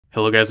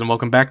Hello guys and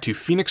welcome back to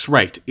Phoenix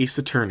Wright, Ace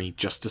Attorney,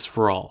 Justice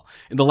for All.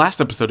 In the last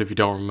episode, if you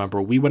don't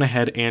remember, we went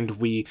ahead and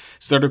we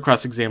started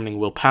cross-examining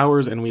Will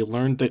Powers, and we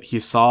learned that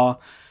he saw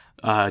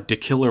the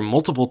killer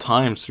multiple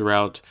times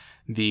throughout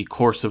the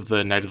course of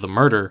the night of the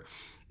murder,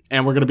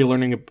 and we're going to be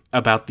learning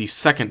about the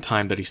second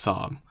time that he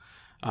saw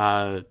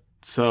him.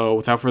 So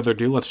without further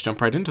ado, let's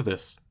jump right into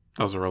this.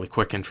 That was a really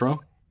quick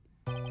intro.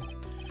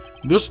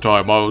 This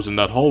time I was in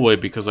that hallway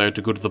because I had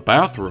to go to the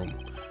bathroom.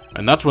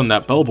 And that's when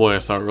that bellboy I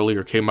saw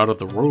earlier came out of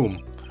the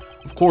room.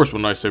 Of course,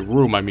 when I say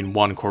room, I mean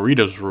Juan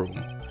Corrida's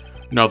room.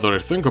 Now that I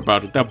think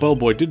about it, that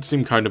bellboy did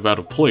seem kind of out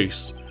of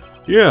place.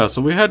 Yeah,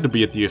 so we had to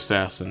be at the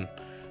assassin.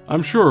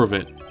 I'm sure of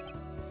it.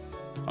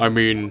 I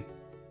mean...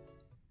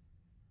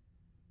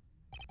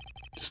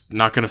 Just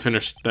not gonna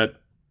finish that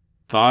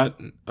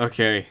thought?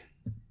 Okay.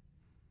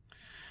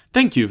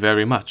 Thank you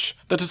very much.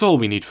 That is all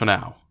we need for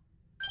now.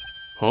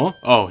 Huh?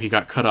 Oh, he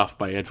got cut off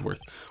by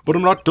Edgeworth. But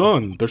I'm not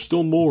done. There's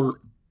still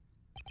more...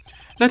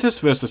 Let us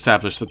first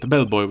establish that the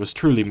bellboy was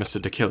truly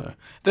Mr. the Killer.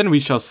 Then we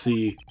shall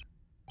see...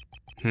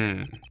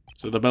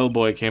 So the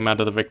bellboy came out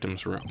of the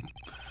victim's room.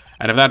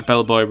 And if that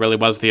bellboy really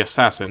was the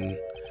assassin,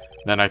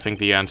 then I think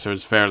the answer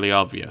is fairly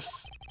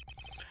obvious.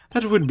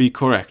 That would be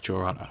correct,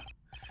 Your Honor.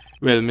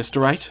 Well,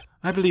 Mr. Wright,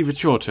 I believe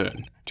it's your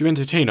turn to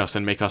entertain us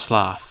and make us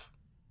laugh.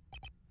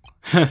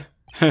 This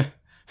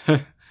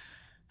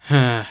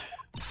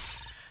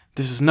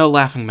is no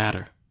laughing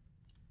matter.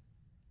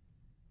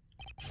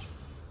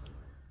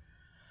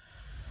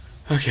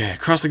 Okay,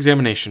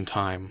 cross-examination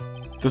time.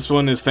 This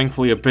one is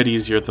thankfully a bit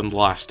easier than the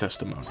last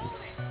testimony.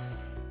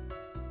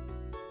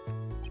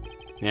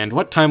 And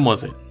what time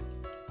was it?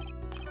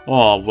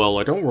 Oh, well,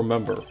 I don't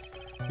remember.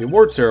 The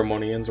award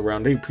ceremony ends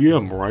around 8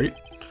 PM, right?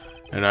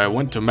 And I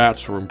went to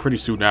Matt's room pretty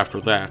soon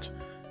after that.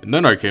 And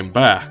then I came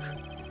back.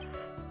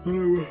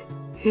 And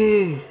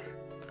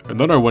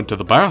then I went to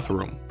the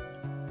bathroom.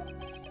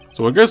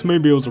 So I guess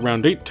maybe it was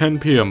around 8:10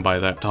 PM by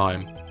that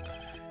time.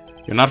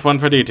 You're not one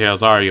for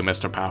details, are you,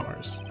 Mr.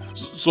 Powers?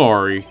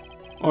 Sorry.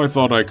 I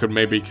thought I could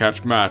maybe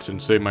catch Matt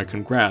and say my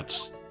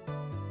congrats.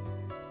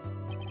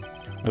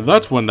 And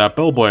that's when that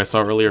bellboy I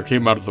saw earlier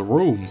came out of the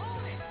room.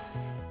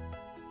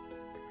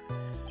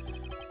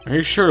 Are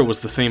you sure it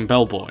was the same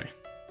bellboy?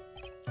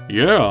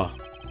 Yeah.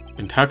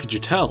 And how could you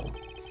tell?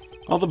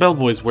 All the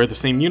bellboys wear the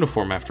same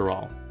uniform after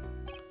all.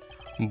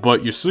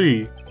 But you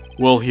see,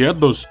 well, he had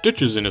those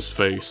stitches in his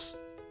face.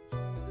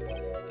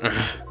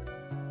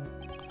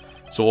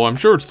 So I'm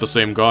sure it's the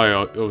same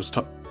guy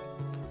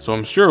So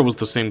I'm sure it was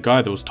the same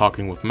guy that was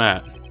talking with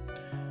Matt.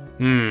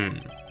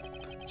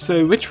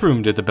 So which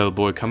room did the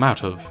bellboy come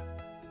out of?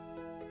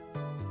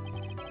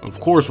 Of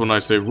course, when I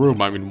say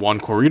room, I mean Juan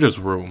Corrida's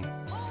room.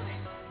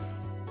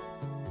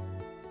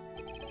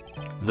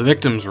 The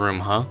victim's room,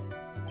 huh?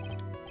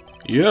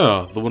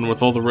 Yeah, the one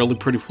with all the really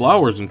pretty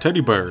flowers and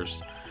teddy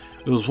bears.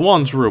 It was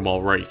Juan's room,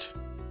 alright.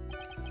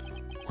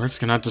 Words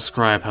cannot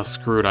describe how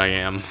screwed I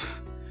am.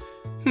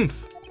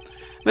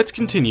 Let's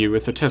continue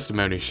with the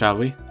testimony, shall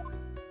we?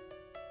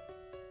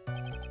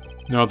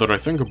 Now that I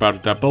think about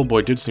it, that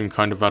bellboy did seem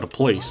kind of out of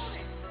place.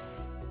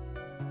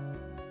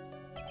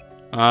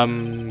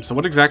 So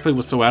what exactly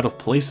was so out of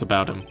place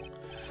about him?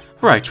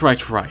 Right.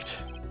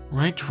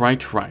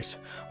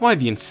 Why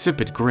the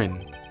insipid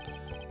grin?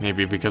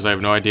 Maybe because I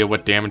have no idea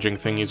what damaging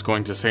thing he's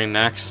going to say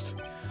next.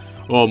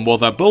 Well,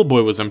 that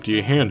bellboy was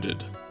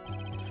empty-handed.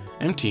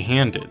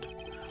 Empty-handed?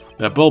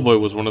 That bellboy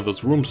was one of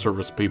those room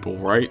service people,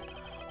 right?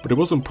 But he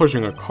wasn't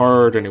pushing a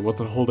cart, and he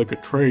wasn't holding a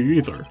tray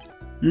either.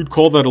 You'd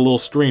call that a little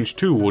strange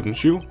too,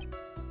 wouldn't you?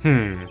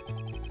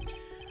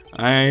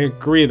 I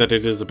agree that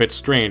it is a bit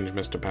strange,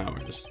 Mr.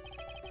 Powers.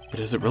 But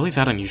is it really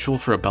that unusual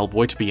for a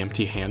bellboy to be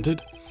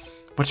empty-handed?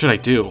 What should I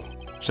do?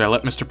 Should I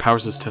let Mr.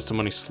 Powers'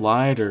 testimony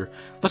slide, or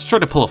let's try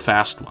to pull a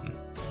fast one?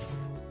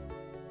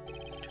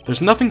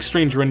 There's nothing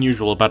strange or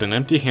unusual about an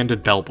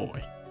empty-handed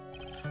bellboy.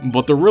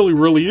 But there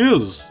really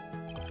is.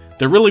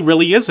 There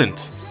really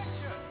isn't.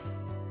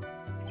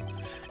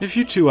 If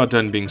you two are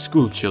done being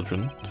school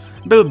children,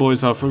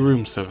 bellboys are for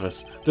room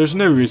service. There's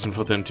no reason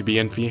for them to be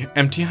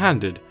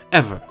empty-handed,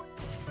 ever.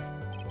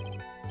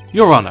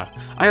 Your Honor,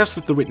 I ask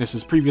that the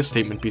witness's previous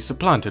statement be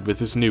supplanted with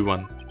this new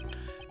one.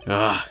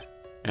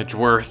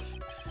 Edgeworth.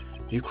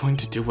 Are you going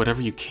to do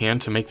whatever you can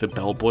to make the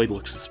bellboy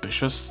look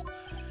suspicious?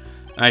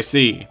 I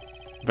see.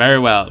 Very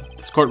well.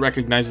 This court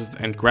recognizes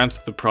and grants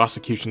the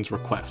prosecution's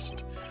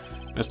request.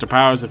 Mr.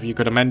 Powers, if you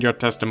could amend your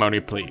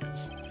testimony,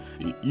 please.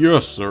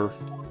 Yes, sir.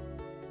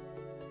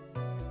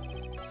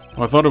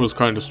 I thought it was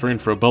kind of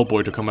strange for a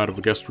bellboy to come out of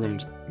a guest's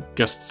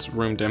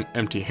room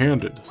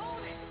empty-handed.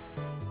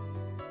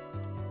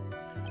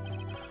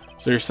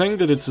 So you're saying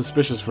that it's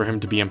suspicious for him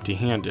to be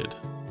empty-handed?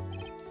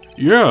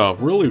 Yeah,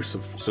 really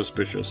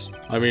suspicious.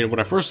 I mean, when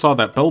I first saw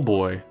that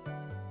bellboy,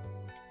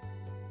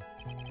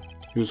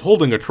 he was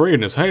holding a tray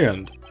in his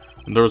hand,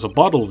 and there was a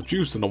bottle of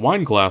juice and a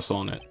wine glass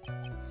on it.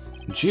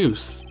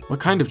 Juice? What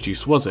kind of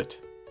juice was it?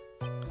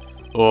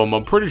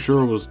 I'm pretty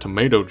sure it was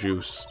tomato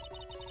juice.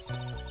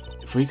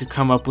 If we could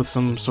come up with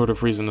some sort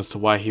of reason as to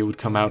why he would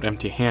come out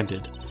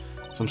empty-handed,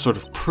 some sort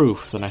of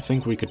proof, then I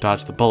think we could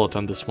dodge the bullet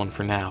on this one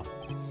for now.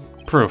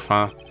 Proof,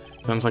 huh?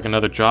 Sounds like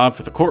another job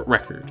for the court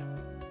record.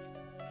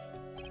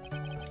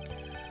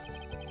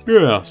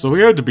 Yeah, so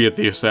he had to be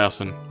the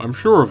assassin. I'm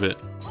sure of it.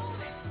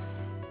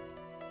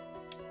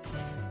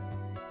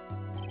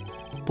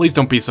 Please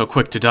don't be so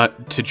quick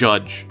to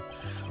judge.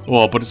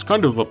 Well, but it's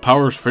kind of a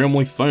Powers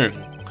family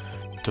thing,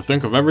 to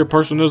think of every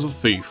person as a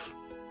thief.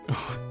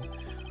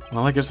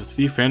 Well, I guess a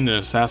thief and an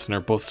assassin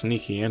are both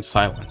sneaky and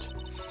silent.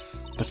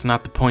 That's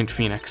not the point,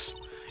 Phoenix.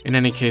 In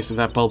any case, if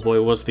that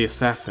bellboy was the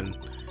assassin,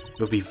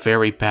 it would be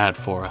very bad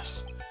for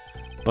us.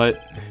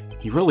 But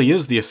he really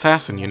is the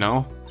assassin, you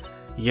know?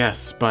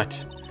 Yes,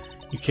 but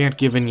you can't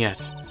give in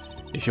yet.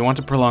 If you want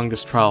to prolong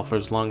this trial for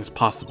as long as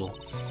possible,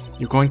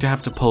 you're going to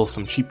have to pull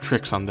some cheap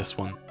tricks on this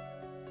one.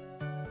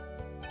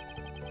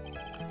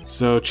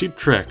 So, cheap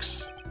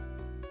tricks.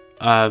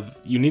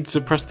 You need to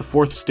suppress the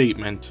fourth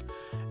statement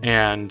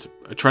and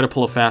try to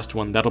pull a fast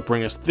one. That'll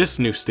bring us this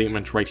new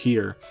statement right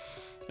here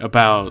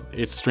about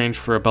it's strange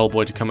for a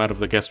bellboy to come out of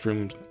the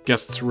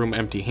guest's room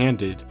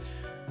empty-handed.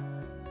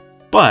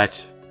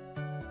 But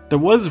there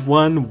was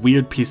one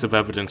weird piece of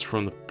evidence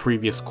from the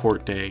previous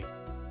court day.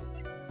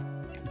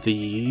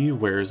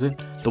 Where is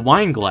it? The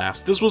wine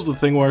glass. This was the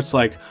thing where it's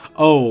like,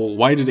 oh,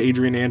 why did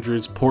Adrian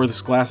Andrews pour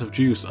this glass of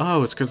juice?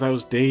 Oh, it's because I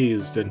was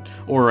dazed,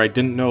 or I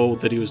didn't know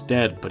that he was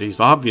dead, but he's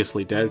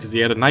obviously dead because he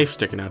had a knife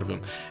sticking out of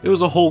him. It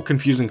was a whole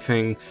confusing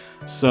thing,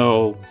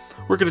 so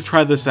we're going to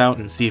try this out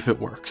and see if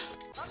it works.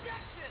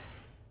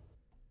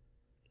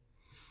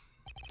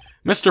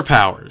 Mr.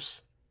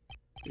 Powers.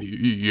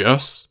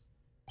 Yes?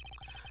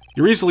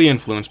 You're easily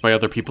influenced by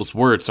other people's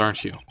words,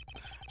 aren't you?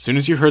 As soon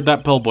as you heard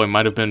that bellboy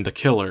might have been the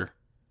killer,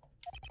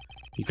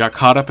 you got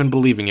caught up in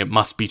believing it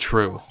must be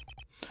true.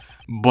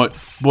 But,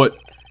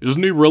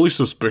 isn't he really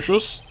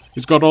suspicious?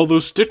 He's got all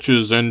those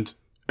stitches and...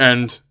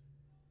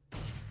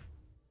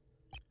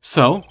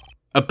 So,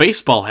 a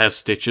baseball has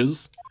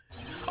stitches.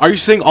 Are you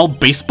saying all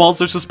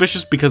baseballs are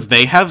suspicious because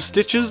they have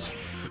stitches?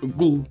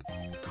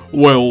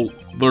 Well,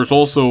 there's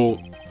also...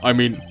 I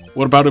mean,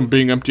 what about him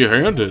being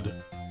empty-handed?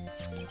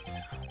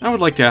 I would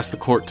like to ask the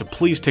court to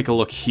please take a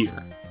look here.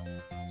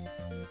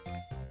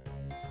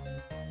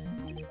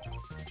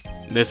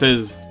 This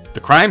is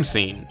the crime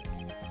scene.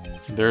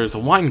 There's a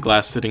wine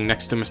glass sitting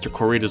next to Mr.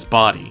 Corrida's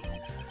body.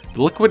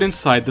 The liquid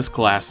inside this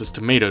glass is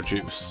tomato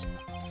juice.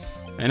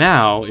 And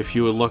now, if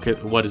you would look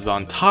at what is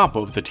on top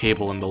of the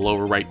table in the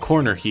lower right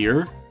corner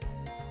here,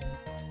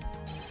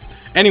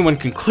 anyone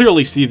can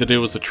clearly see that it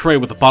was a tray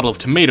with a bottle of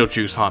tomato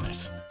juice on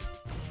it.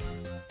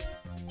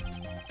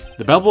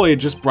 The bellboy had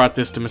just brought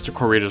this to Mr.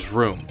 Corrida's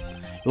room.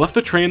 He left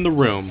the tray in the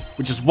room,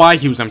 which is why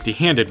he was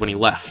empty-handed when he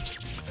left.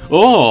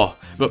 Oh,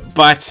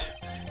 but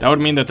that would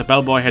mean that the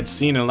bellboy had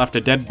seen and left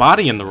a dead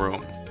body in the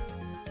room.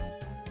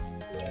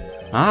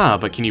 Ah,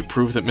 but can you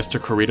prove that Mr.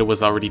 Corrida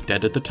was already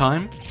dead at the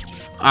time?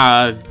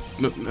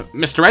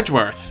 Mr.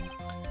 Edgeworth.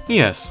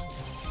 Yes.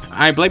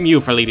 I blame you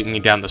for leading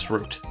me down this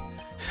route.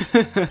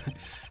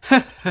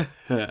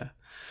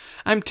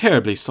 I'm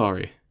terribly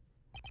sorry.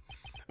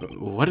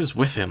 What is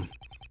with him?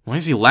 Why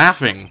is he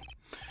laughing?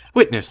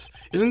 Witness,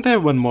 isn't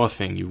there one more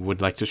thing you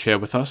would like to share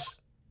with us?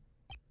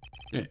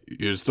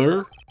 Is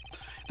there?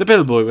 The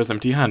bellboy was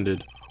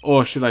empty-handed.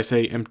 Or should I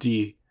say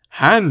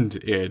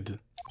empty-handed?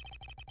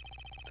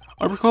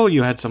 I recall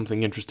you had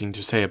something interesting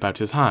to say about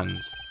his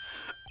hands.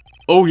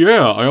 Oh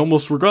yeah, I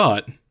almost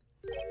forgot.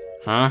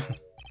 Huh?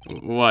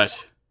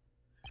 What?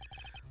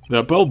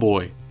 That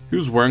bellboy. He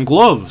was wearing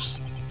gloves.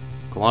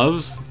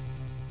 Gloves?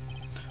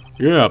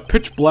 Yeah,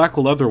 pitch black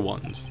leather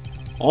ones.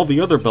 All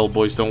the other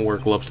bellboys don't wear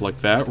gloves like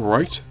that,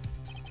 right?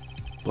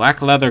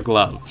 Black leather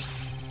gloves.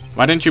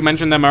 Why didn't you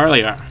mention them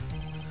earlier?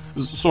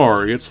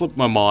 Sorry, it slipped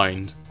my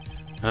mind.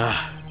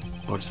 Oh,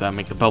 does that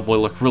make the bellboy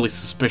look really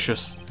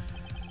suspicious?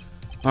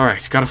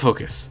 Alright, gotta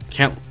focus.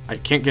 I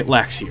can't get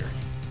lax here.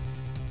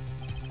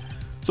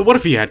 So what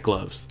if he had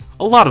gloves?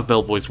 A lot of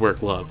bellboys wear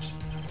gloves.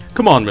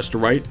 Come on, Mr.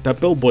 Wright,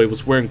 that bellboy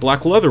was wearing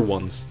black leather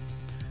ones.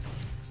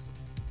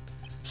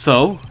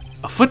 So,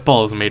 a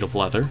football is made of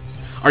leather.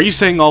 Are you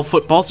saying all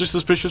footballs are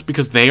suspicious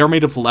because they are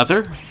made of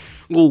leather?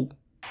 Well...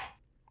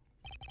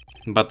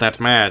 But that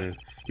man,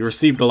 he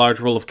received a large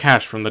roll of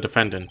cash from the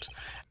defendant,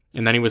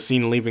 and then he was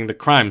seen leaving the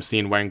crime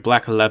scene wearing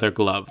black leather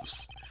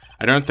gloves.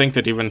 I don't think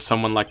that even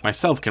someone like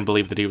myself can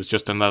believe that he was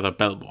just another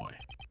bellboy.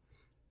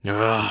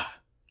 Ugh.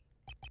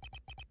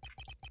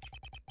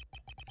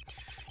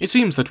 It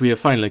seems that we have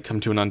finally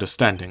come to an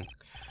understanding.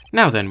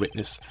 Now then,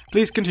 witness,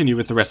 please continue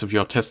with the rest of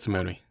your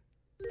testimony.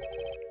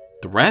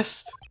 The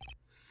rest?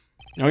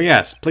 Oh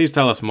yes, please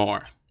tell us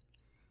more.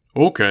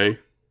 Okay.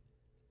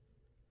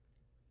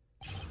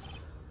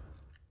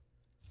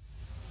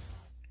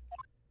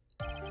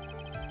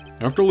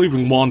 After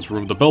leaving Juan's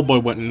room, the bellboy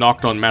went and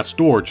knocked on Matt's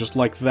door just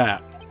like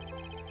that.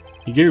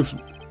 He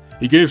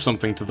gave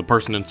something to the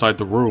person inside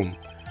the room.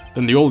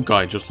 Then the old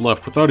guy just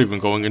left without even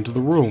going into the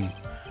room.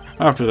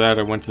 After that,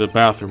 I went to the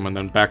bathroom and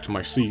then back to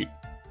my seat.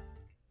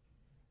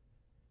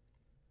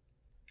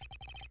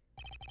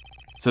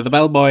 So the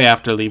bellboy,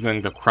 after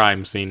leaving the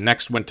crime scene,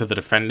 next went to the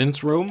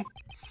defendant's room?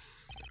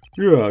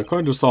 Yeah, I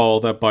kinda saw all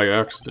that by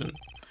accident.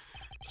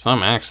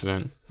 Some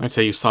accident? I'd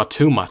say you saw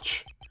too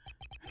much.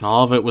 And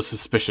all of it was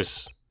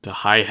suspicious. To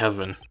high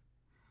heaven.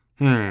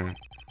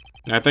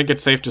 I think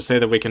it's safe to say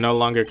that we can no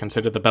longer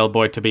consider the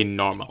bellboy to be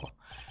normal.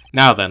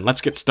 Now then,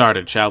 let's get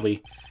started, shall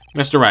we?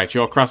 Mr. Wright,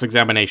 your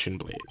cross-examination,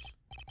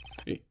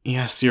 please.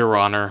 Yes, Your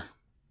Honor.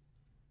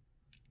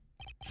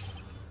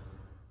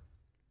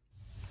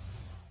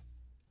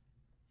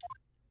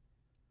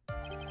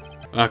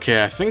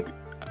 Okay, I think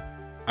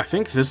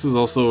this is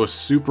also a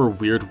super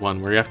weird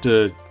one where you have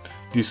to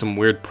do some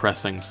weird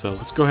pressing. So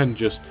let's go ahead and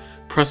just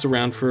press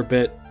around for a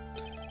bit,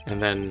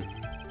 and then.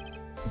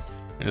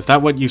 Is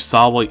that what you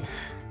saw while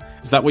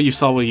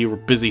you were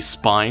busy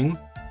spying?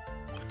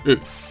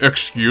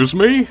 Excuse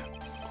me?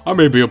 I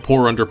may be a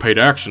poor underpaid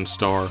action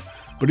star,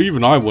 but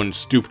even I wouldn't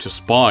stoop to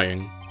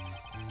spying.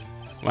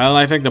 Well,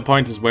 I think the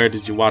point is, where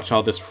did you watch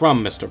all this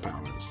from, Mr.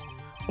 Powers?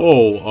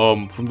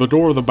 Oh, from the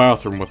door of the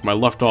bathroom with my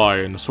left eye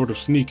and a sort of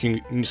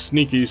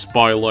sneaky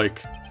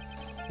spy-like.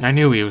 I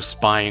knew he was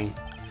spying.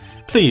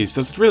 Please,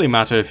 does it really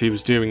matter if he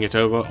was doing it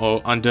over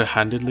or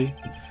underhandedly?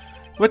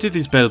 What did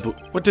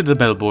the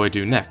bellboy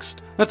do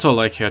next? That's all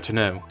I care to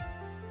know.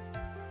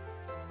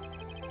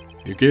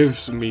 He gave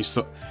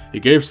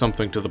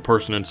something to the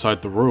person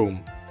inside the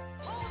room.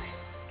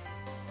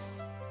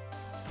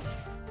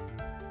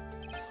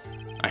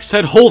 I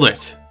said hold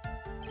it!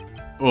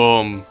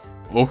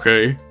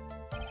 Okay.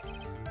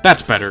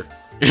 That's better.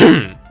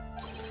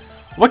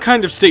 What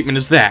kind of statement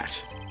is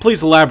that?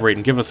 Please elaborate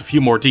and give us a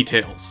few more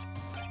details.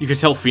 You can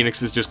tell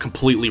Phoenix is just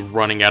completely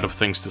running out of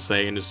things to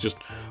say and is just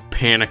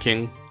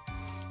panicking.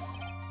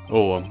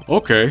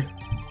 Okay.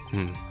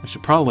 I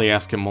should probably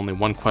ask him only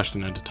one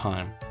question at a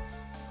time.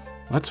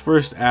 Let's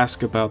first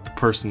ask about the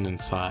person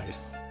inside.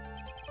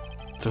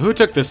 So who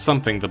took this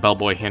something the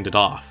bellboy handed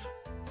off?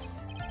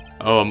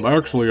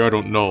 Actually, I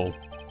don't know.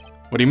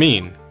 What do you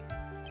mean?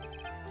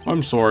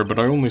 I'm sorry, but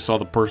I only saw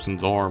the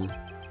person's arm.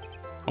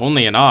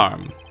 Only an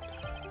arm?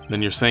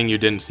 Then you're saying you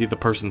didn't see the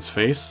person's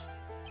face?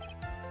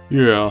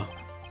 Yeah.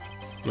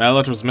 Well,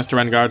 it was Mr.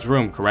 Engard's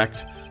room,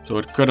 correct? So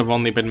it could have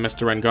only been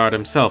Mr. Engard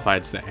himself,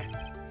 I'd say.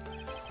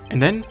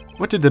 And then,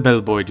 what did the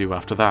bellboy do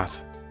after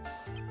that?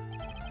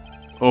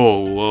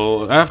 Oh,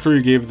 well, after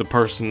he gave the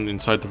person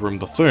inside the room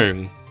the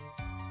thing,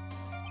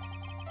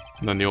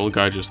 then the old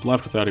guy just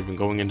left without even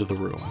going into the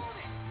room.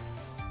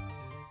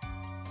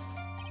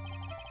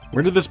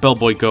 Where did this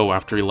bellboy go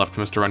after he left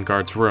Mr.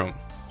 Engard's room?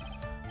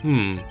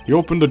 He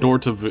opened the door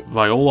to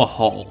Viola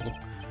Hall.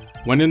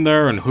 Went in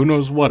there and who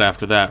knows what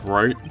after that,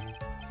 right?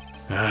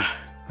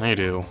 I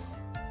do.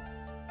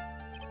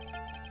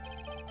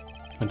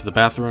 Went to the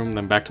bathroom,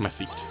 then back to my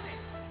seat.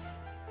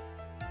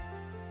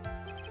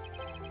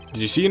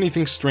 Did you see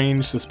anything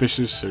strange,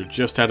 suspicious, or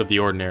just out of the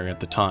ordinary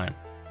at the time?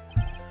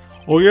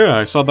 Oh yeah,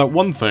 I saw that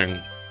one thing.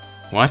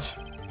 What?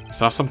 You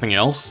saw something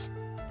else?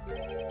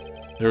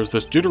 There was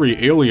this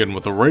jittery alien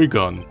with a ray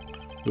gun.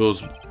 It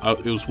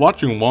was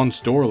watching Juan's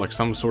door like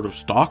some sort of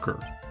stalker.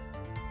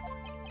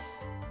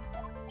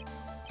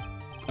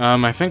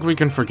 I think we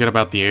can forget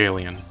about the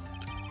alien.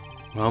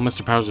 Well,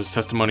 Mr. Powers'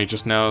 testimony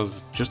just now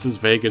is just as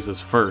vague as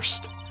his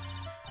first.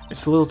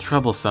 It's a little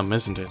troublesome,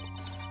 isn't it?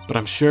 But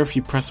I'm sure if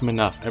you press him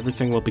enough,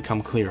 everything will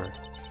become clearer.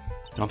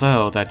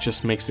 Although, that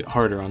just makes it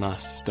harder on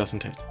us,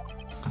 doesn't it?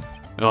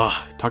 Ugh,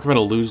 talk about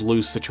a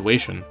lose-lose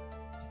situation.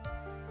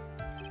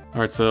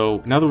 Alright,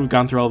 so now that we've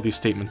gone through all of these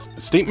statements,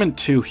 statement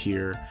 2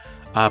 here.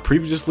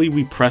 Previously,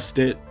 we pressed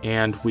it,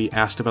 and we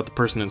asked about the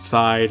person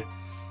inside.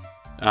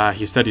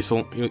 He said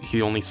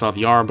he only saw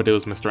the arm, but it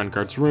was Mr.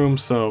 Engard's room,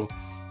 so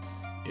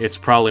it's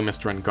probably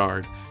Mr.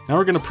 Engard. Now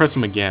we're going to press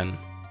him again.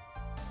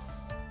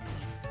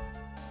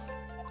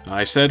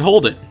 I said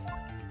hold it.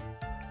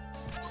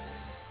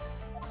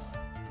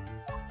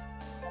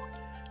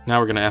 Now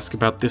we're going to ask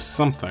about this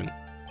something.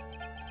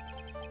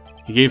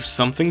 He gave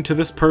something to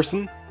this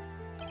person?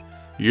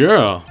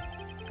 Yeah.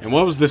 And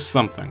what was this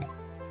something?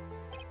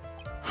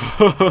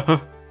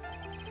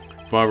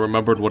 If I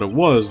remembered what it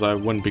was, I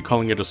wouldn't be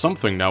calling it a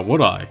something now,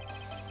 would I?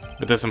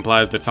 But this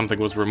implies that something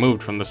was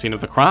removed from the scene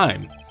of the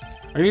crime.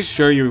 Are you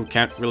sure you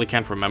can't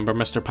remember,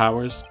 Mr.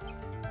 Powers?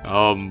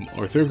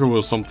 I think it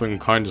was something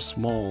kinda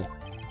small.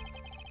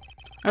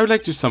 I would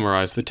like to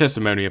summarize the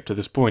testimony up to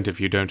this point,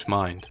 if you don't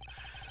mind.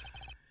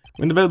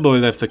 When the bellboy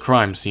left the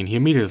crime scene, he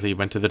immediately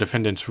went to the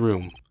defendant's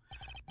room.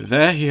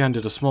 There he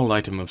handed a small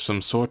item of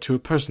some sort to a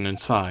person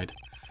inside.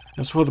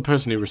 As for the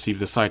person who received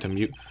this item,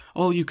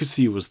 all you could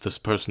see was this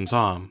person's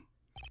arm.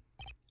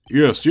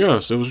 Yes,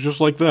 it was just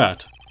like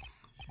that.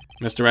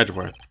 Mr.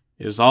 Edgeworth,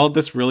 is all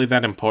this really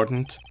that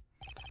important?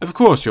 Of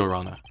course, Your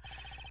Honor.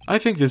 I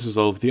think this is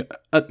all of the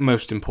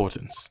utmost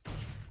importance.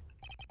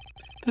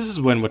 This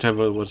is when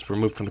whatever was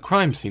removed from the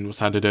crime scene was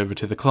handed over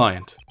to the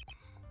client.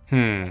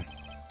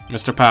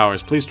 Mr.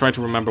 Powers, please try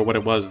to remember what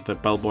it was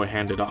that bellboy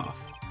handed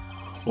off.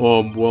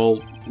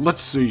 Well,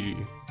 let's see.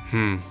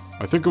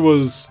 I think it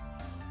was...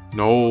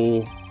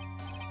 No.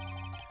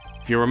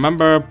 If you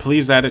remember,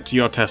 please add it to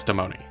your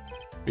testimony.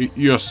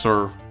 Yes,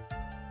 sir.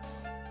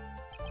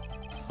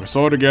 If I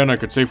saw it again, I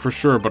could say for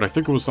sure, but I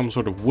think it was some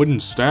sort of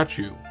wooden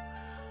statue.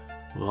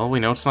 Well,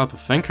 we know it's not the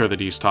thinker that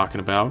he's talking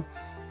about.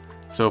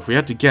 So if we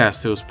had to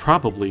guess, it was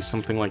probably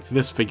something like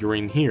this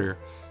figurine here.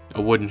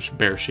 A wooden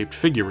bear-shaped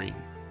figurine.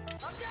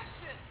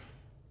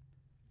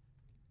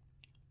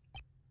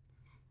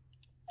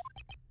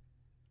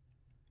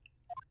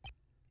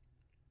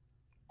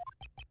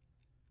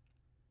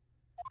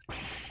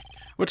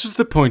 What is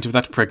the point of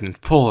that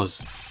pregnant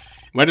pause?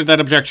 Where did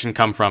that objection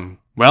come from?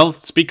 Well,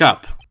 speak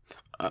up.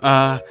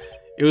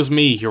 It was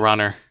me, Your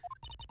Honor.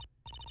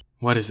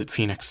 What is it,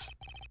 Phoenix?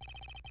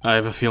 I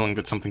have a feeling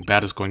that something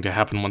bad is going to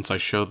happen once I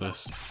show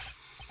this.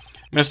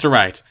 Mr.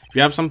 Wright, if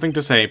you have something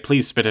to say,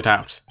 please spit it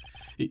out.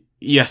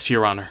 Yes,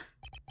 Your Honor.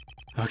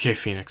 Okay,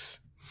 Phoenix.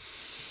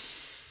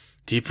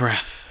 Deep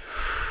breath.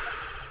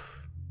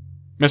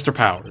 Mr.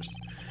 Powers,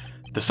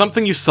 the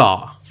something you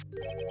saw.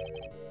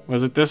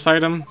 Was it this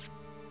item?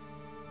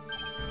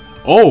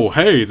 Oh,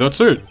 hey,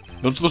 that's it.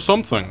 That's the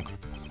something.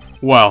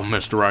 Wow,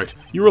 Mr. Wright,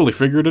 you really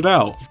figured it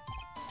out.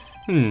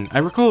 I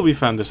recall we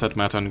found this at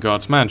Matt on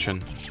God's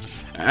mansion.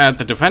 At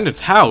the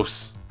defendant's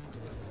house?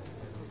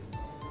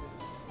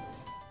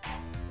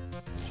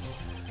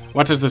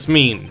 What does this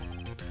mean?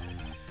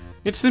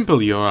 It's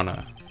simple, Your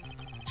Honor.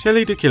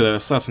 Shelley the Killer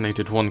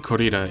assassinated one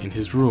Corrida in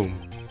his room,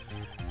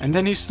 and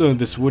then he stole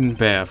this wooden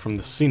bear from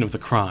the scene of the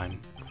crime.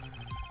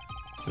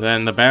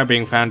 Then the bear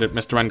being found at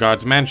Mr.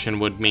 Enguarde's mansion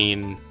would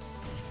mean...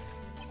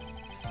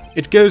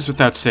 It goes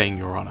without saying,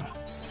 Your Honor.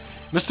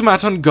 Mr.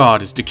 Matt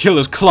Enguarde is the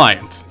killer's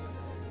client.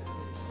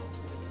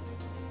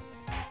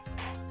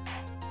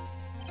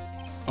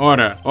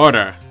 Order,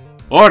 order,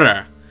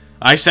 order!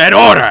 I said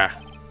order!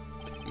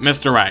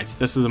 Mr. Wright,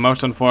 this is a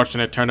most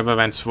unfortunate turn of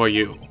events for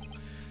you.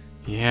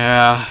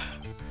 Yeah...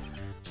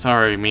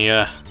 Sorry,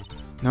 Mia.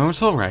 No,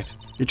 it's alright.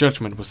 Your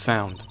judgment was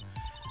sound.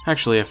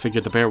 Actually, I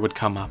figured the bear would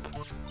come up.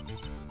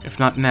 If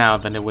not now,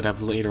 then it would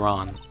have later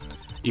on.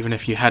 Even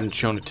if you hadn't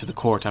shown it to the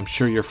court, I'm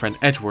sure your friend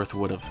Edgeworth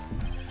would have.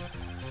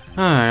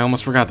 I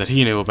almost forgot that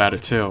he knew about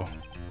it too.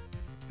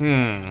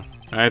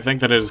 I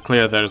think that it is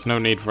clear there is no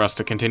need for us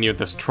to continue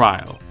this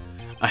trial.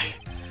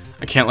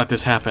 I can't let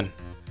this happen.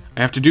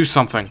 I have to do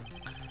something.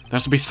 There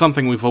has to be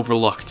something we've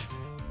overlooked.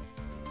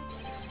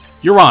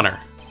 Your Honor,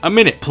 a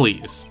minute,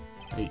 please.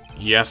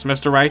 Yes,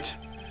 Mr. Wright?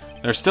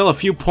 There's still a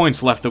few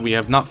points left that we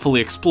have not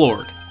fully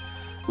explored.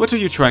 What are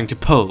you trying to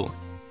pull?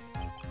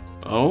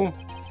 Oh?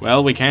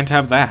 Well, we can't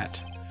have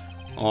that.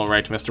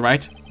 Alright, Mr.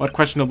 Wright. What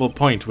questionable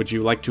point would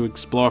you like to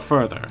explore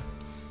further?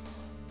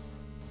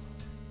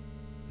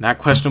 That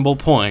questionable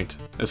point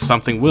is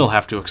something we'll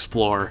have to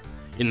explore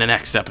in the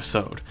next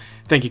episode.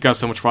 Thank you guys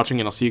so much for watching,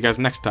 and I'll see you guys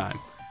next time.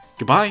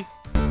 Goodbye!